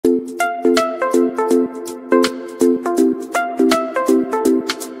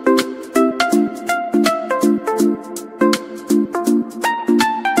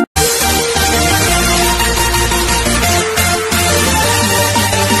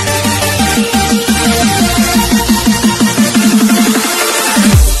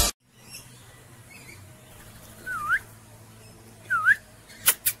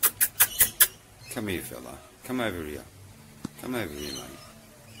Come here, fella. Come over here. Come over here, mate.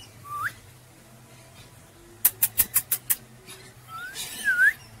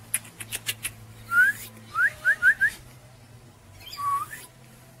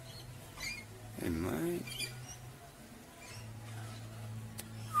 Hey, mate.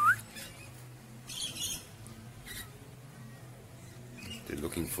 They're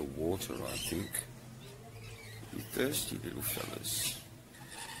looking for water, I think. You thirsty little fellas?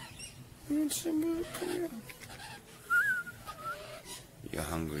 You want some water? Come here. You're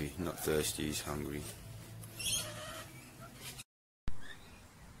hungry, not thirsty, he's hungry.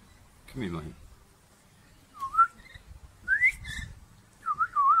 Come here, mate.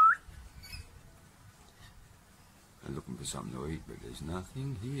 I'm looking for something to eat, but there's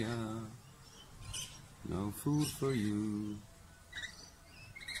nothing here. No food for you.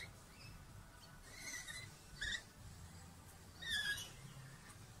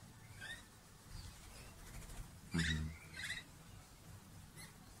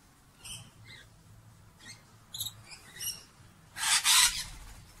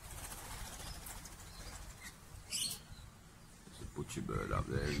 Butcher bird up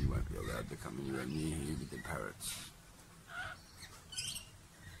there, you won't be allowed to come anywhere near here with the parrots.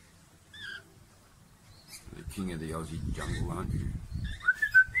 The king of the Aussie jungle, aren't you?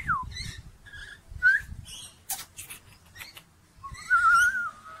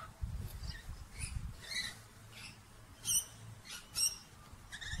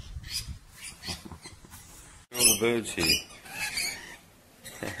 All the birds here.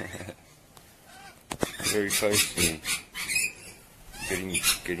 Very close to me.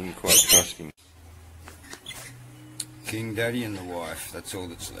 Getting quite trusting. King Daddy and the wife, that's all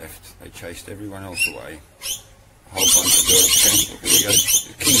that's left. They chased everyone else away. A whole bunch of birds came. Here we go.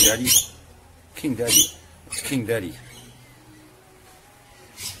 King Daddy. King Daddy. It's King Daddy.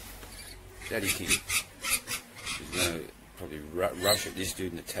 Daddy King. He's going to probably rush at this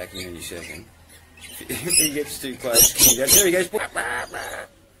dude and attack me any second. If he gets too close, King Daddy. There he goes.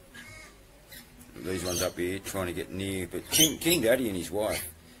 These ones up here trying to get near, but King Daddy and his wife,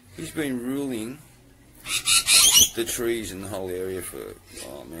 he's been ruling the trees in the whole area for,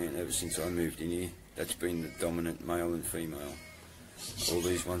 oh man, ever since I moved in here. That's been the dominant male and female. All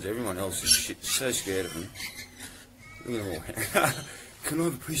these ones, everyone else is so scared of him. Look at them all. Can I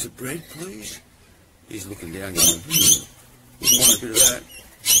have a piece of bread, please? He's looking down going, wouldn't want a bit of that.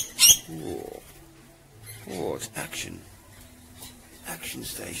 Oh, it's action. Action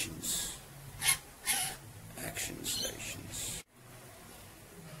stations. Action stations.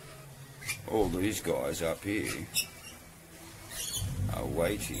 All these guys up here are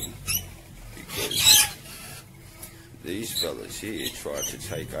waiting because these fellas here tried to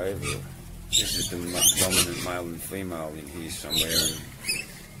take over. This is the dominant male and female in here somewhere, and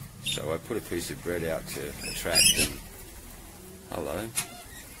so I put a piece of bread out to attract them. Hello.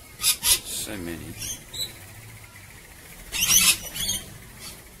 So many.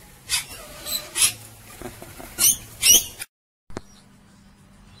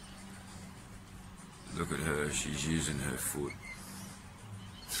 Look at her, she's using her foot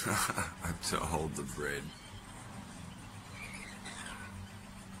to hold the bread.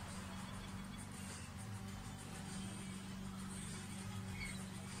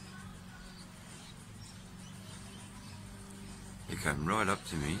 He came right up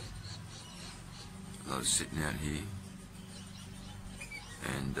to me. I was sitting out here,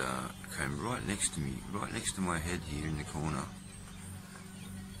 and came right next to me, right next to my head here in the corner,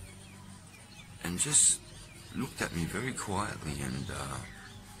 and just looked at me very quietly, and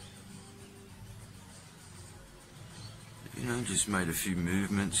you know, just made a few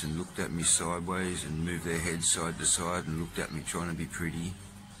movements and looked at me sideways and moved their head side to side and looked at me trying to be pretty.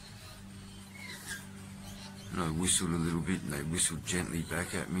 And I whistled a little bit and they whistled gently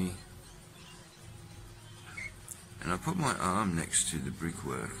back at me. And I put my arm next to the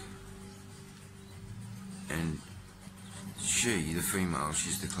brickwork, and she, the female,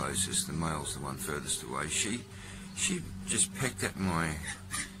 she's the closest, the male's the one furthest away, she just pecked at my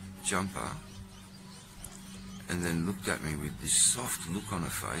jumper and then looked at me with this soft look on her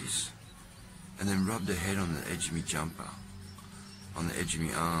face, and then rubbed her head on the edge of my jumper, on the edge of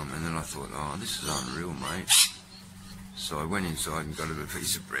my arm, and then I thought, oh, this is unreal, mate. So I went inside and got her a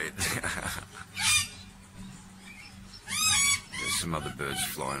piece of bread. There's some other birds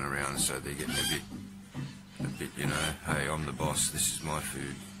flying around, so they're getting a bit, you know, hey, I'm the boss, this is my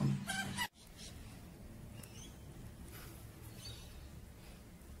food.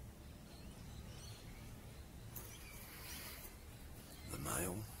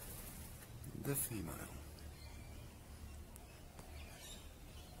 male, the female.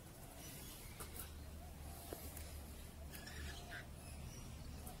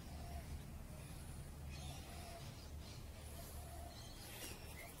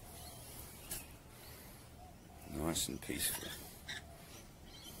 Nice and peaceful.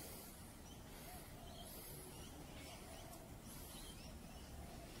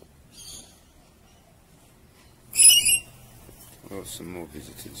 Well, some more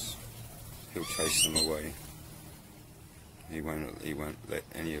visitors. He'll chase them away. He won't let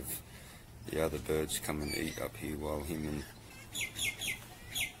any of the other birds come and eat up here while him and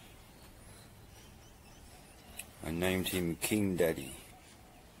I named him King Daddy.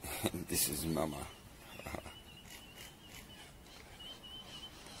 And this is Mama.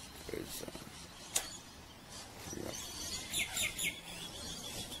 Yeah.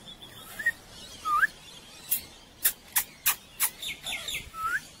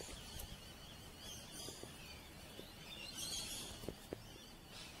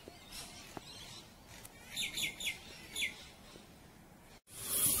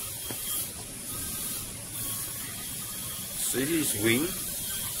 See his wing?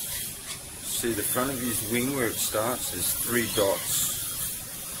 See the front of his wing where it starts? There's 3 dots.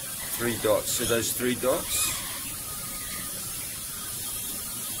 3 dots. See those 3 dots?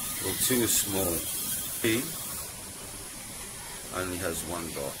 Well, 2 are small. He only has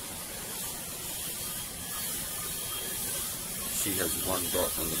 1 dot. She has 1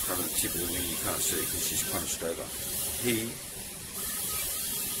 dot on the front tip of the wing. You can't see it because she's crunched over.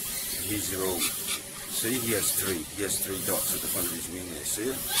 His are all. See, he has 3. He has 3 dots at the front of his wing there. See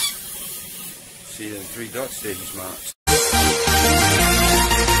it? See them 3 dots? There, his marks.